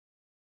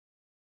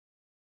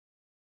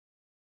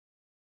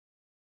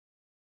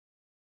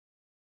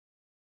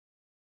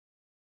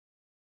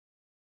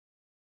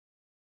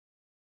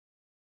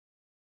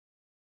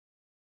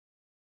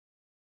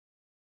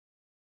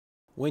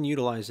When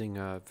utilizing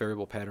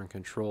variable pattern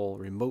control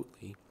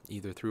remotely,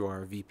 either through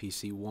our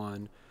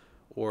VPC1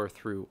 or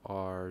through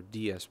our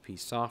DSP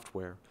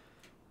software,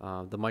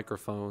 the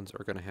microphones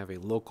are going to have a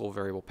local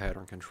variable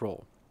pattern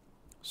control.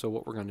 So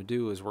what we're going to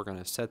do is we're going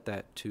to set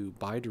that to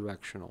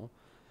bidirectional,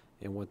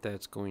 and what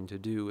that's going to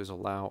do is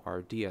allow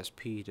our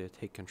DSP to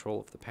take control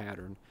of the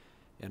pattern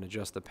and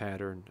adjust the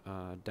pattern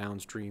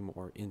downstream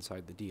or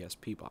inside the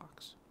DSP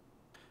box.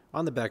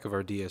 On the back of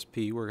our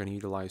DSP, we're going to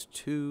utilize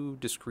two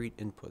discrete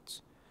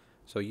inputs.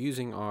 So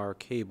using our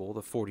cable,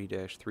 the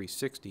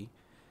 40-360,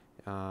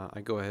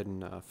 I go ahead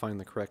and find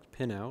the correct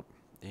pinout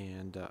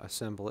and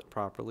assemble it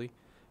properly,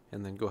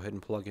 and then go ahead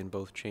and plug in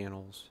both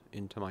channels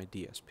into my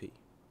DSP.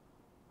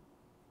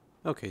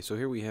 Okay, so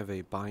here we have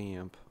a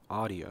Biamp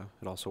Audia.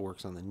 It also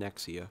works on the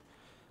Nexia.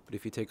 But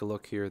if you take a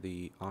look here,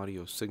 the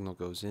audio signal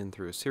goes in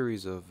through a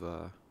series of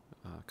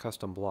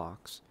custom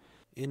blocks.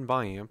 In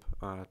Biamp,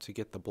 to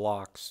get the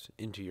blocks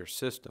into your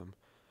system,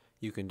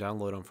 you can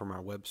download them from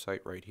our website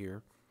right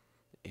here,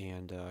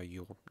 and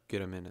you'll get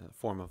them in a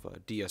form of a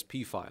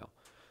DSP file.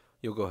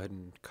 You'll go ahead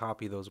and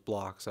copy those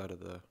blocks out of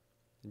the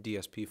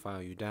DSP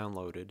file you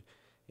downloaded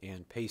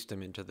and paste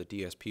them into the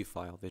DSP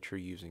file that you're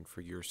using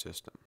for your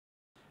system.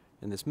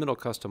 In this middle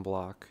custom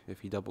block,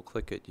 if you double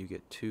click it, you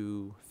get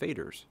two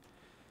faders.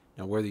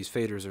 Now where these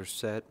faders are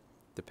set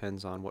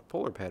depends on what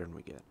polar pattern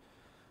we get.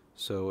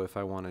 So if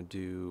I want to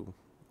do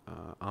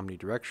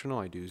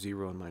omnidirectional, I do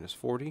 0 and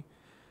 -40.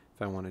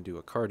 If I want to do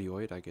a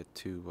cardioid, I get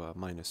to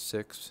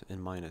 -6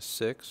 and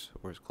 -6,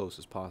 or as close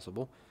as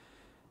possible.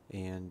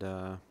 And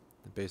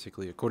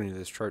basically, according to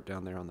this chart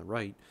down there on the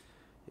right,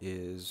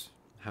 is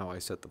how I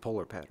set the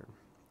polar pattern.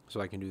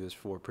 So I can do this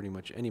for pretty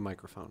much any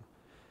microphone.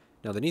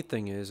 Now the neat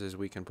thing is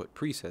we can put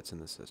presets in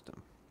the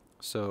system.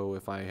 So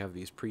if I have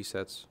these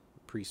preset,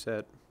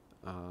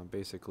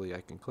 basically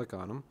I can click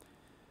on them.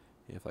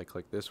 If I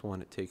click this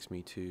one, it takes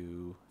me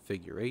to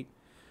figure 8,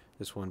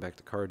 this one back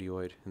to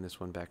cardioid, and this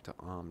one back to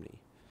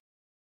omni.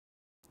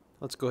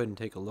 Let's go ahead and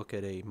take a look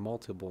at a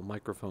multiple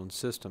microphone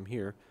system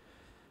here.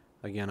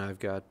 Again, I've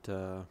got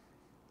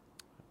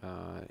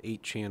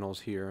 8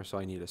 channels here, so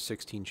I need a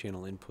 16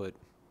 channel input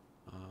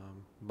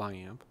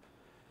Biamp.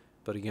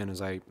 But again,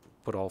 as I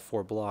put all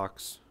 4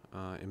 blocks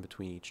in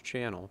between each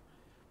channel,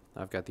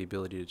 I've got the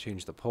ability to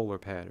change the polar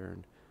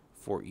pattern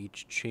for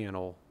each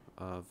channel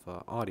of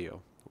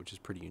audio, which is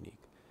pretty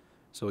unique.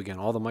 So again,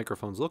 all the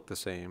microphones look the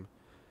same,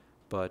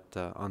 but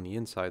on the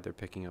inside they're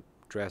picking up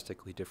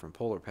drastically different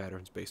polar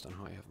patterns based on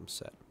how I have them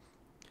set.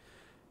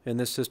 In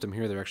this system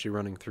here, they're actually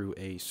running through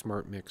a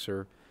smart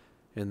mixer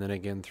and then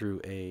again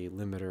through a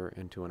limiter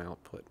into an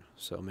output.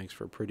 So it makes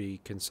for a pretty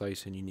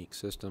concise and unique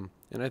system.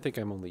 And I think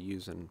I'm only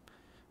using,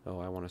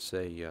 I want to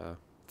say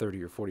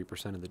 30 or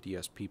 40% of the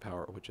DSP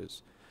power, which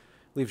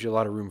leaves you a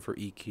lot of room for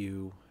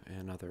EQ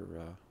and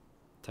other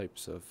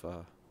types of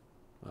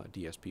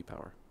DSP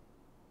power.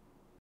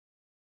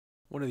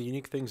 One of the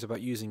unique things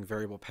about using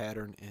variable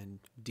pattern and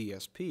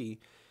DSP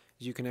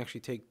is you can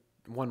actually take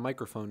one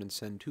microphone and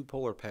send 2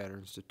 polar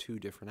patterns to 2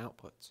 different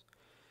outputs.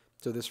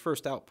 So this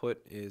first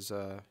output is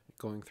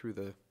going through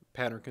the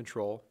pattern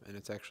control, and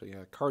it's actually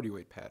a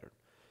cardioid pattern.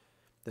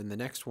 Then the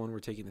next one, we're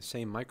taking the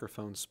same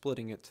microphone,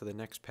 splitting it to the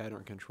next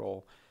pattern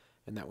control,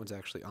 and that one's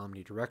actually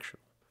omnidirectional.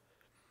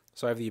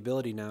 So I have the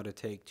ability now to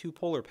take 2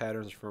 polar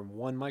patterns from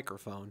one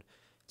microphone,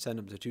 send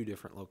them to 2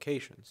 different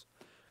locations.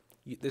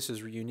 This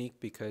is unique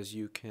because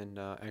you can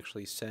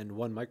actually send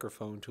one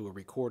microphone to a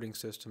recording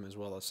system as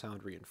well as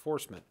sound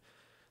reinforcement.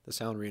 The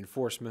sound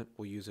reinforcement,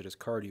 we'll use it as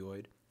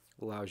cardioid,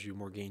 allows you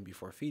more gain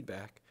before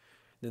feedback.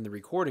 Then the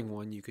recording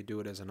one, you could do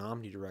it as an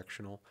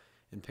omnidirectional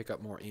and pick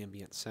up more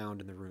ambient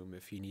sound in the room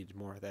if you needed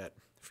more of that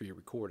for your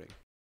recording.